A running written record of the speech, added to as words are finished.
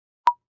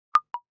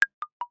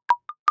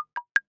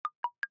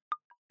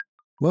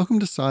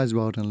Welcome to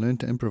Sizeweld and Learn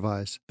to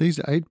Improvise. These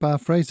are 8-bar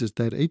phrases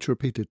that are each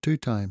repeated 2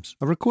 times.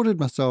 I recorded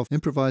myself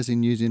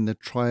improvising using the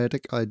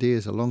triadic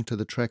ideas along to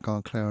the track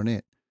on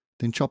clarinet,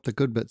 then chopped the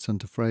good bits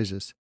into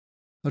phrases.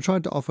 I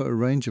tried to offer a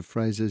range of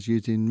phrases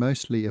using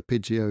mostly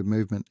arpeggio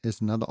movement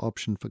as another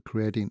option for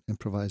creating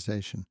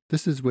improvisation.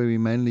 This is where we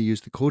mainly use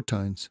the chord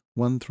tones,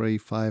 1, 3,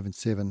 5 and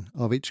 7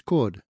 of each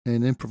chord,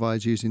 and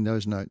improvise using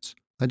those notes.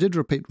 I did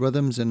repeat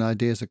rhythms and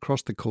ideas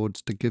across the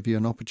chords to give you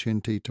an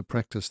opportunity to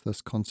practice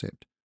this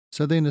concept.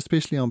 So then,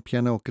 especially on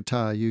piano or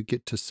guitar, you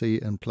get to see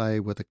and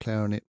play with a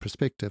clarinet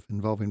perspective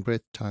involving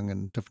breath, tongue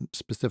and different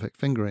specific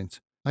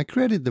fingerings. I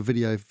created the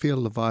video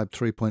Feel the Vibe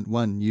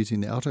 3.1 using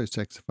the alto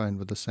saxophone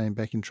with the same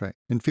backing track,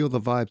 and Feel the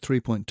Vibe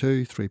 3.2,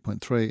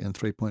 3.3 and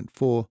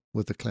 3.4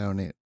 with the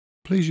clarinet.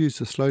 Please use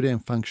the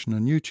slowdown function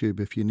on YouTube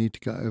if you need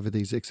to go over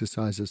these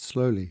exercises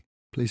slowly.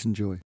 Please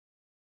enjoy.